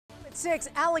At 6,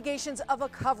 allegations of a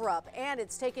cover-up, and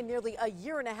it's taken nearly a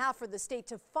year and a half for the state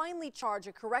to finally charge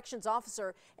a corrections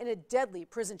officer in a deadly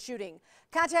prison shooting.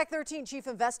 Contact 13 Chief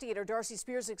Investigator Darcy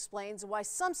Spears explains why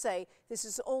some say this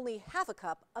is only half a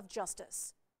cup of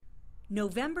justice.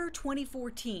 November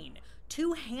 2014,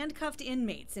 two handcuffed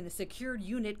inmates in a secured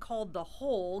unit called The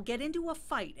Hole get into a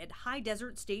fight at High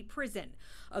Desert State Prison.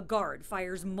 A guard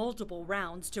fires multiple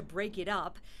rounds to break it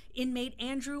up. Inmate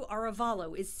Andrew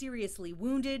Aravallo is seriously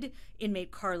wounded.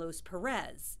 Inmate Carlos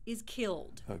Perez is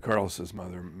killed. Carlos's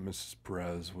mother, Mrs.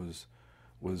 Perez,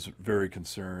 was very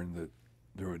concerned that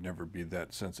there would never be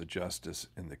that sense of justice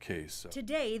in the case.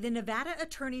 Today, the Nevada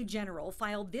Attorney General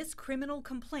filed this criminal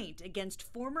complaint against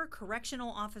former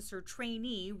correctional officer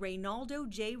trainee Reynaldo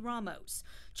J. Ramos,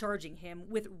 charging him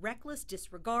with reckless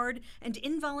disregard and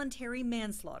involuntary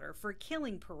manslaughter for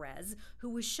killing Perez, who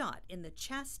was shot in the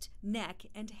chest, neck,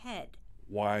 and head.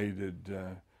 Why did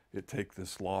it take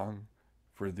this long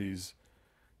for these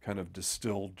kind of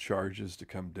distilled charges to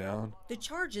come down? The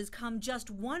charges come just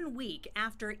 1 week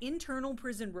after internal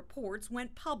prison reports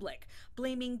went public,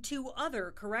 blaming two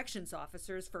other corrections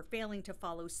officers for failing to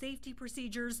follow safety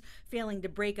procedures, failing to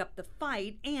break up the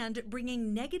fight, and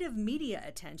bringing negative media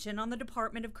attention on the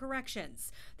Department of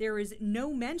Corrections. There is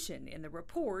no mention in the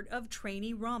report of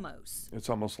trainee Ramos. It's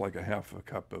almost like a half a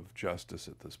cup of justice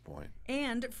at this point.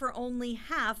 And for only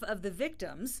half of the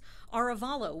victims,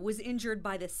 Aravallo was injured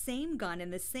by the same gun in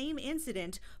the same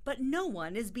incident, but no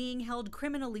one is being held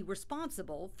criminally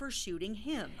responsible for shooting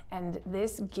him. And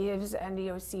this gives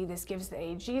NDOC, this gives the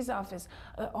AG's office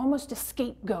almost a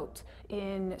scapegoat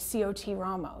in COT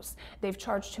Ramos. They've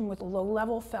charged him with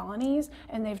low-level felonies,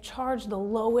 and they've charged the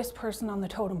lowest person on the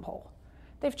totem pole.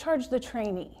 They've charged the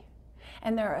trainee.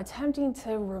 And they're attempting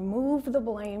to remove the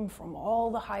blame from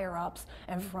all the higher-ups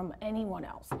and from anyone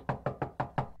else.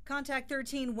 Contact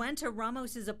 13 went to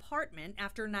Ramos's apartment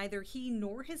after neither he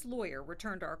nor his lawyer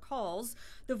returned our calls.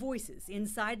 The voices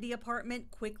inside the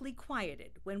apartment quickly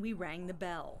quieted when we rang the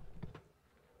bell.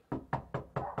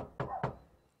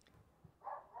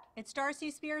 It's Darcy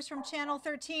Spears from Channel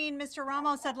 13. Mr.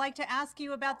 Ramos, I'd like to ask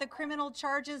you about the criminal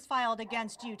charges filed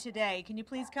against you today. Can you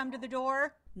please come to the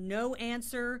door? No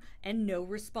answer and no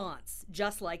response.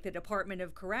 Just like the Department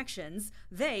of Corrections,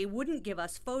 they wouldn't give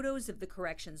us photos of the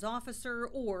corrections officer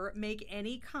or make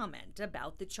any comment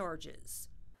about the charges.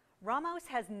 Ramos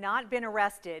has not been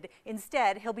arrested.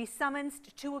 Instead, he'll be summoned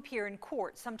to appear in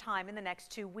court sometime in the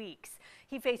next 2 weeks.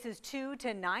 He faces 2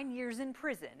 to 9 years in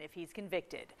prison if he's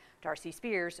convicted. Darcy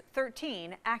Spears,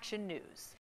 13 Action News.